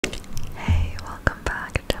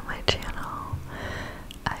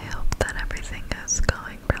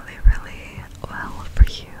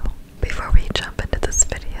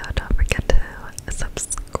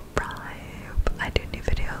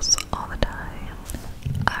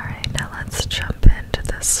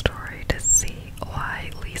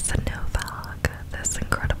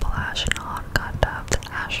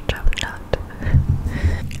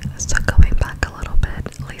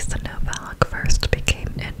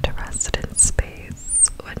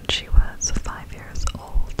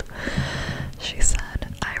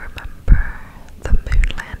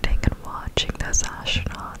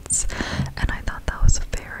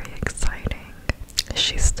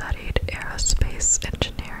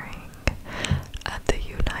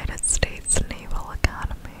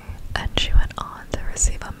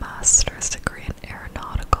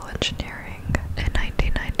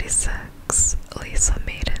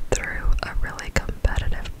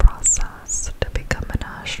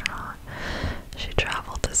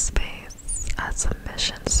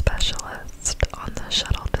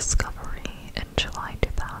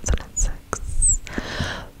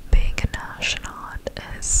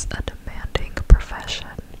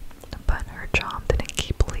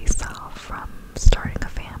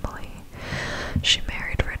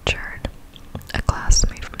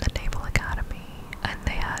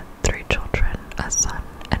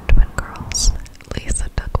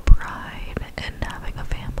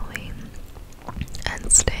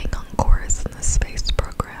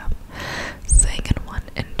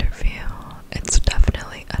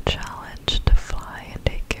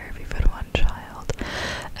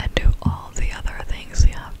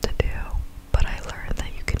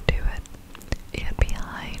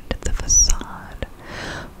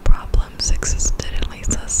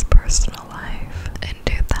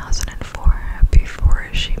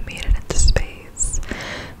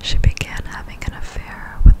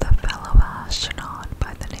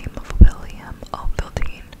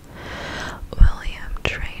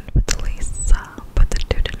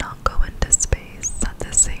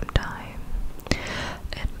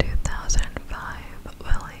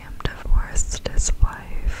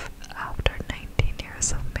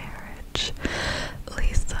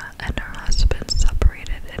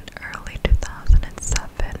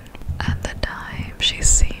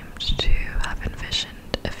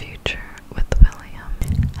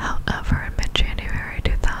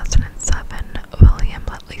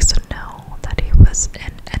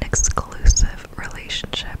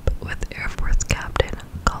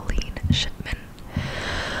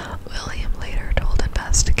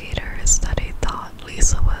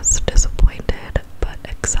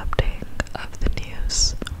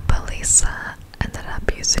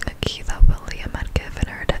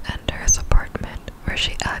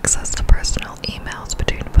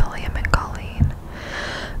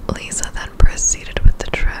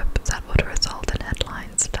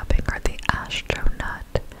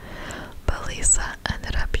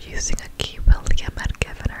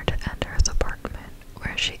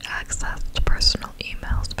accessed personal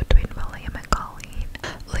emails between William and Colleen.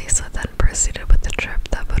 Lisa then proceeded with the trip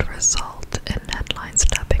that would result in headlines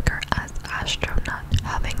dubbing her as Astronaut.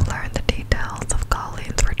 Having learned the details of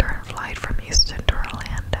Colleen's return flight from Houston to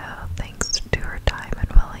Orlando, thanks to her time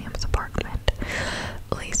in William's apartment,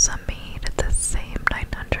 Lisa made the same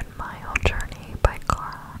 900-mile journey by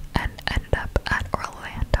car and ended up at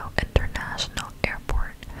Orlando International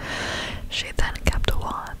Airport. She then kept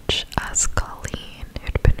watch as Colleen,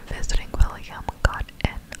 who'd been visiting William, got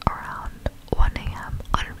in around 1 a.m.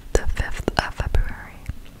 on the 5th of February.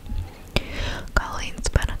 Colleen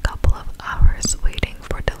spent a couple of hours waiting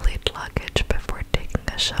for delayed luggage before taking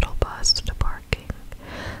a shuttle bus to parking.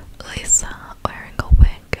 Lisa, wearing a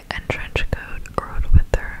wig and trench coat, rode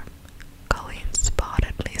with her. Colleen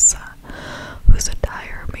spotted Lisa, whose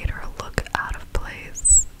attire made her look out of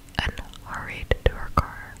place, and hurried to her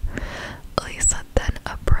car. Lisa then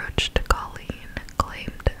approached Colleen,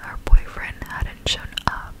 claimed her boyfriend hadn't shown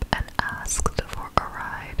up, and asked for a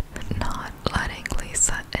ride. Not letting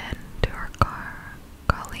Lisa in to her car,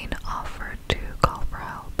 Colleen offered to call for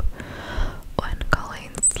help. When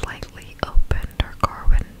Colleen slightly opened her car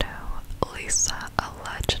window, Lisa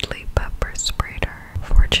allegedly pepper sprayed her.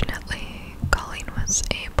 Fortunately, Colleen was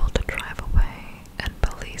able to drive away, and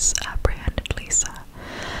police apprehended Lisa.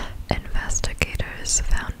 Investigators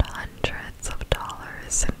found hundreds of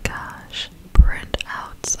dollars in cash,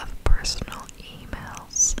 printouts of personal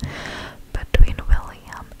emails between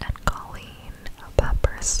William and Colleen,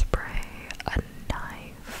 pepper spray, a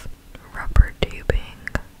knife, rubber tubing,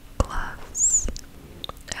 gloves,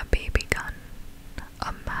 a BB gun,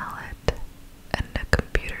 a mallet, and a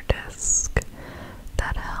computer disk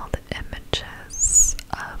that held images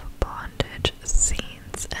of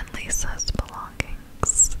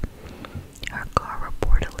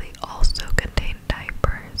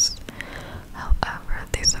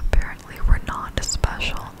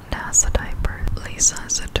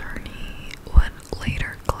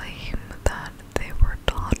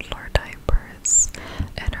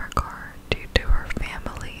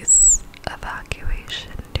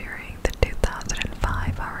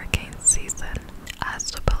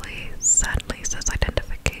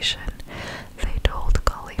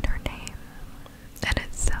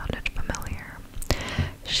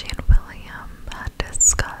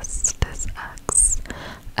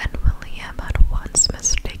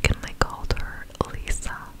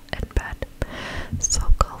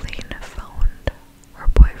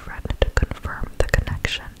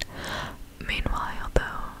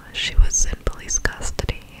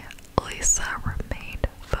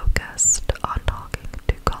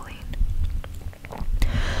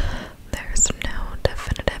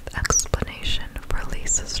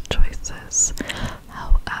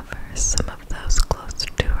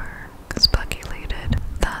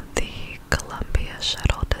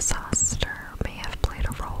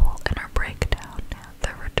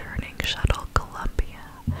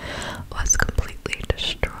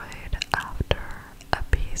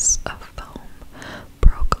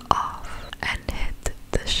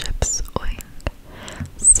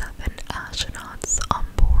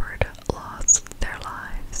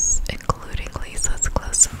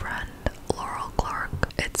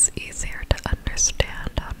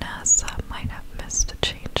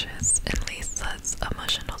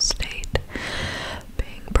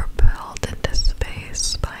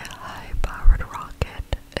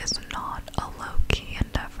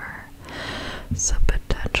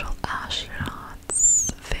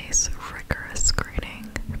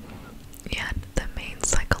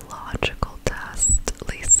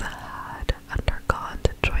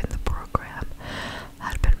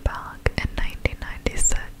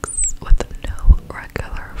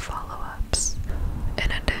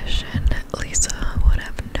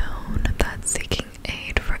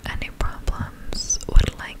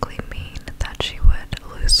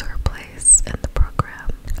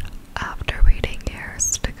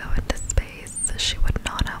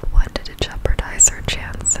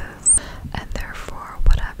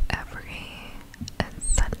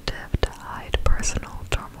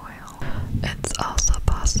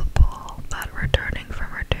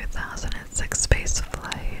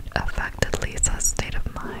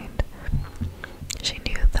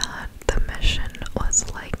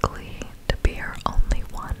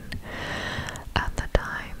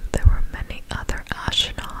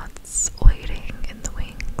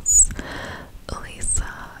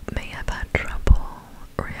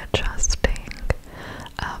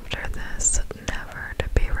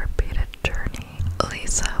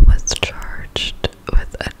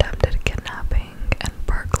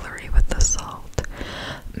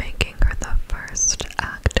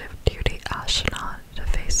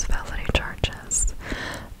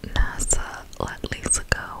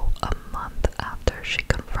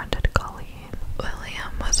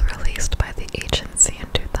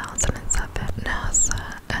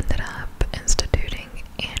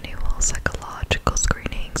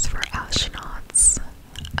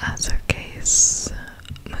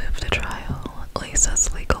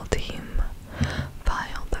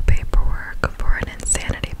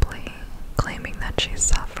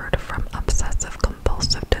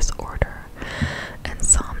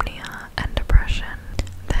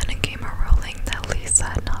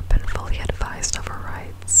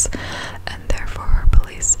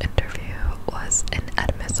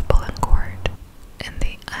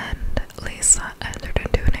Lisa entered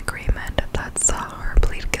into an agreement that saw her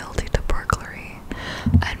plead guilty to burglary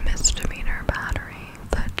and misdemeanor battery.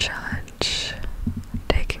 The judge,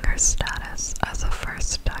 taking her status as a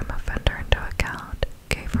first-time offender into account,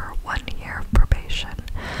 gave her 1 year of probation,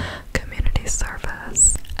 community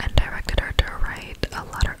service, and directed her to write a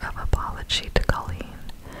letter of apology to Colleen.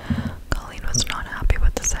 Colleen was not happy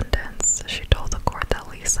with the sentence. She told the court that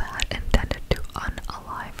Lisa had intended to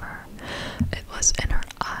unalive her. It was in her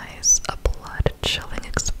eyes, a blood-chilling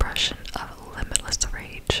expression of limitless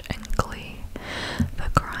rage and glee. The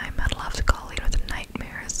crime had left Colleen with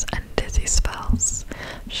nightmares and dizzy spells.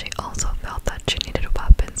 She also felt that she needed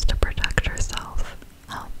weapons to protect herself.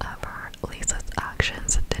 However, Lisa's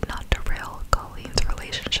actions did not derail Colleen's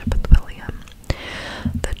relationship with William.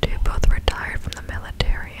 The two both retired from the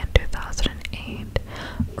military in 2008,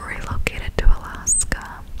 relocated to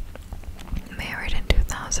Alaska, married in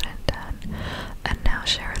 2010, and now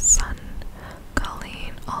share a son.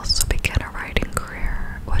 Colleen also began a writing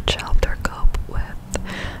career, which helped her cope with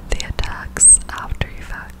the attack's after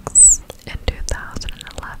effects. In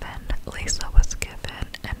 2011, Lisa was given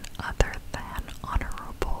an other than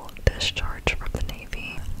honorable discharge from the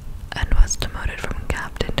Navy and was demoted from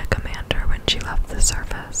captain to commander when she left the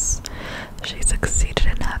service. She succeeded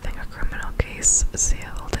in having a criminal case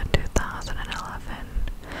sealed in 2011.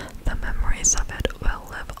 The memories of it will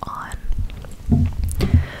live on.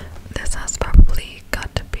 This has probably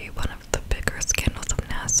got to be one of the bigger scandals of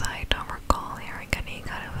NASA. I don't recall hearing any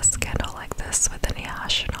kind of a scandal like this with any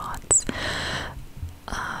astronauts.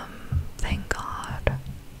 Thank God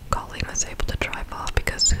Colleen was able to drive off,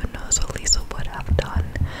 because who knows what Lisa would have done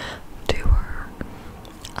to her.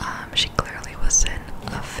 She clearly was in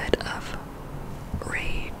a fit of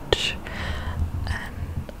rage and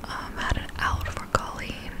had an out for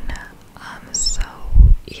Colleen. So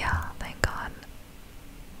yeah, thank God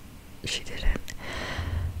she didn't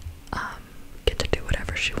get to do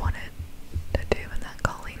whatever she wanted to do, and that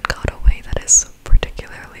Colleen got away. That is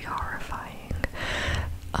particularly horrifying.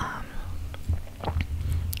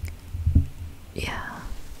 Yeah,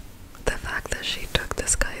 the fact that she took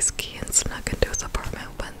this guy's key and snuck into his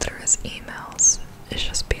apartment, went through his emails, is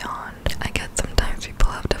just beyond. I get sometimes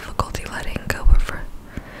people have difficulty letting go of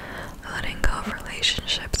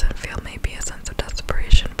relationships and feel maybe a sense of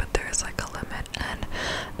desperation, but there is like a limit, and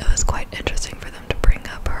it was quite interesting for them to bring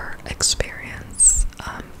up her experience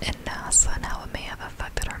in NASA and how it may have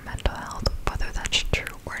affected her mental health. Whether that's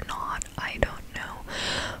true or not, I don't know,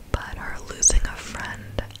 but her losing a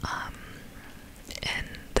friend in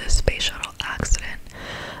the space shuttle accident,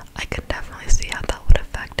 I can definitely see how that would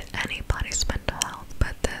affect anybody's mental health,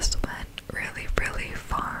 but this went really, really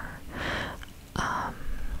far.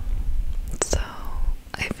 So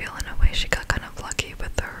I feel in a way she got kind of lucky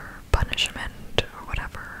with her punishment or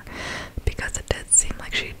whatever, because it did seem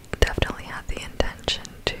like she definitely had the intention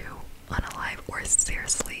to unalive or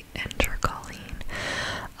seriously injure Colleen.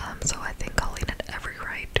 So I think Colleen had every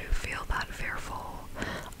right to feel that fearful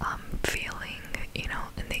feeling, you know,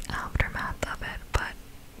 in the aftermath of it. But,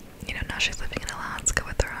 you know, now she's living in Alaska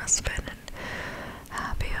with her husband,